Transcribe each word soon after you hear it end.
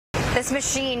This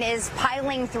machine is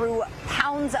piling through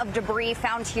pounds of debris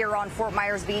found here on Fort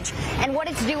Myers Beach. And what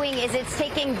it's doing is it's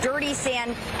taking dirty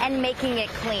sand and making it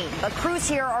clean. But crews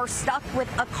here are stuck with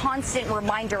a constant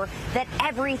reminder that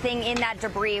everything in that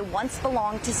debris once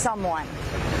belonged to someone.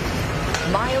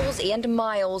 Miles and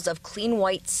miles of clean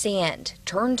white sand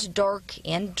turned dark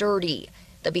and dirty.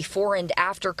 The before and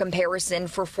after comparison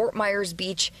for Fort Myers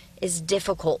Beach is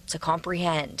difficult to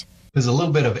comprehend. There's a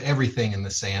little bit of everything in the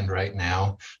sand right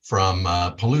now, from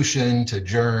pollution to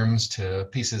germs to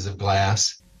pieces of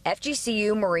glass.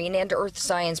 FGCU Marine and Earth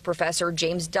Science professor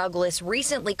James Douglas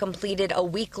recently completed a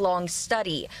week-long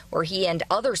study where he and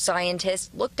other scientists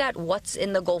looked at what's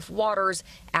in the Gulf waters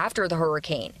after the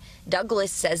hurricane.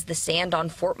 Douglas says the sand on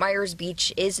Fort Myers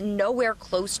Beach is nowhere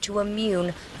close to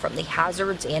immune from the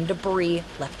hazards and debris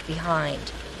left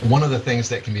behind. One of the things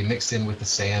that can be mixed in with the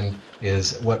sand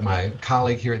is what my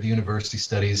colleague here at the university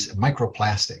studies,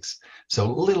 microplastics.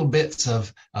 So little bits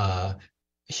of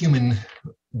human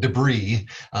debris,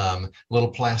 little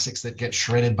plastics that get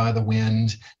shredded by the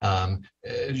wind,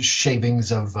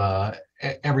 shavings of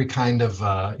every kind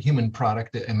of human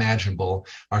product imaginable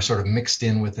are sort of mixed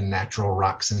in with the natural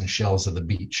rocks and shells of the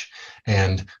beach.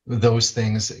 And those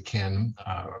things can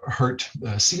hurt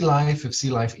sea life if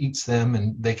sea life eats them,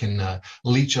 and they can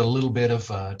leach a little bit of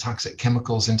toxic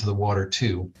chemicals into the water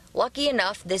too. Lucky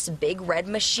enough, this big red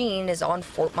machine is on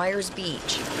Fort Myers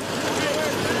Beach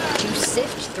to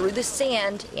sift through the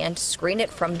sand and screen it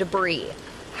from debris.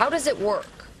 How does it work?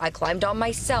 I climbed on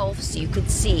myself so you could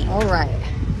see. All right.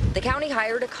 The county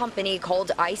hired a company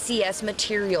called ICS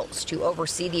Materials to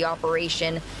oversee the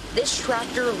operation. This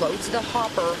tractor loads the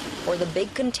hopper or the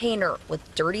big container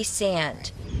with dirty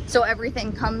sand. So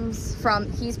everything comes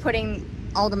from, he's putting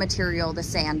all the material, the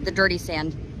sand, the dirty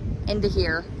sand, into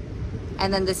here.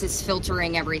 And then this is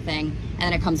filtering everything, and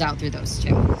then it comes out through those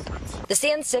two. The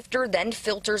sand sifter then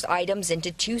filters items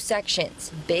into two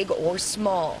sections, big or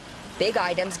small. Big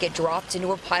items get dropped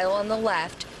into a pile on the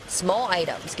left. Small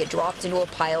items get dropped into a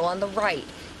pile on the right.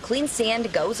 Clean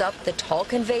sand goes up the tall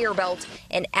conveyor belt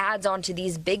and adds onto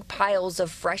these big piles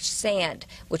of fresh sand,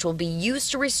 which will be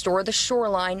used to restore the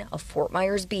shoreline of Fort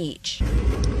Myers Beach.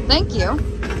 Thank you.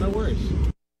 No worries.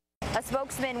 A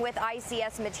spokesman with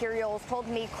ICS Materials told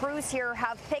me crews here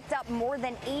have picked up more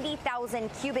than 80,000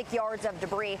 cubic yards of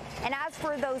debris. And as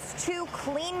for those two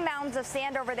clean mounds of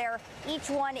sand over there, each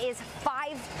one is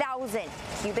 5,000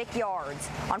 cubic yards.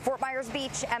 On Fort Myers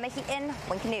Beach, Emma Heaton,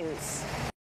 Lincoln News.